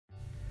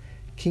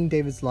King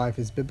David's life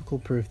is biblical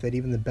proof that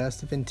even the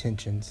best of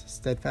intentions,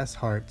 steadfast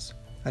hearts,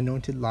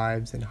 anointed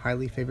lives, and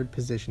highly favored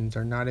positions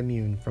are not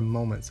immune from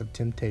moments of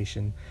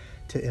temptation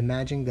to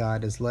imagine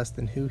God as less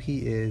than who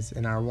He is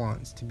and our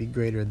wants to be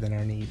greater than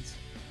our needs.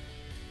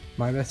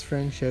 My best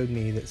friend showed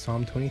me that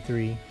Psalm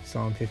 23,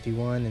 Psalm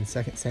 51, and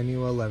 2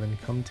 Samuel 11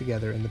 come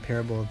together in the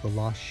parable of the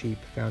lost sheep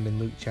found in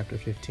Luke chapter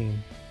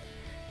 15.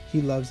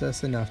 He loves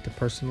us enough to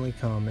personally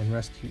come and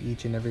rescue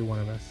each and every one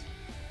of us.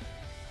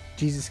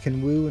 Jesus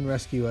can woo and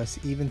rescue us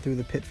even through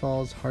the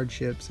pitfalls,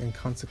 hardships, and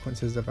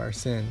consequences of our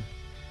sin.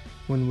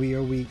 When we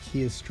are weak,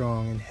 He is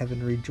strong, and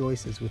heaven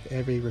rejoices with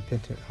every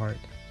repentant heart.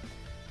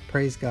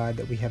 Praise God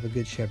that we have a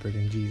good shepherd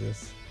in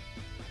Jesus.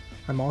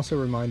 I'm also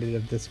reminded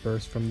of this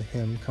verse from the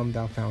hymn, Come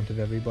Thou Fount of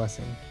Every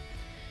Blessing.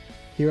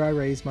 Here I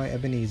raise my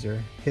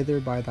Ebenezer, hither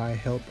by Thy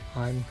help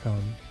I'm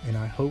come, and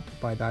I hope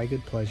by Thy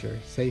good pleasure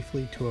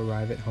safely to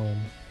arrive at home.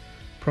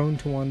 Prone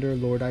to wander,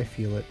 Lord, I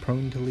feel it,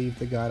 prone to leave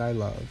the God I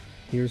love.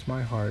 Here's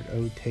my heart,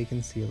 oh take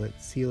and seal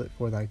it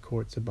for Thy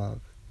courts above.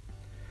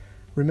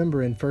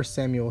 Remember in 1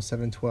 Samuel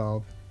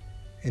 7:12,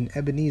 an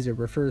Ebenezer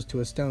refers to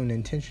a stone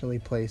intentionally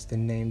placed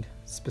and named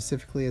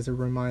specifically as a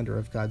reminder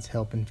of God's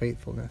help and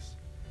faithfulness.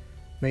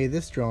 May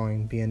this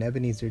drawing be an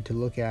Ebenezer to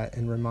look at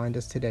and remind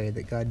us today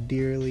that God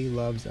dearly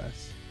loves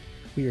us.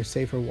 We are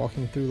safer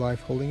walking through life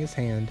holding His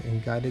hand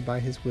and guided by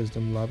His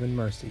wisdom, love, and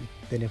mercy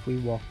than if we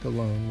walked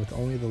alone with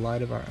only the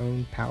light of our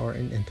own power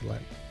and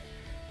intellect.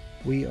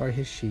 We are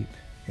His sheep,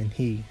 and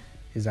He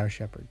is our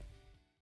shepherd.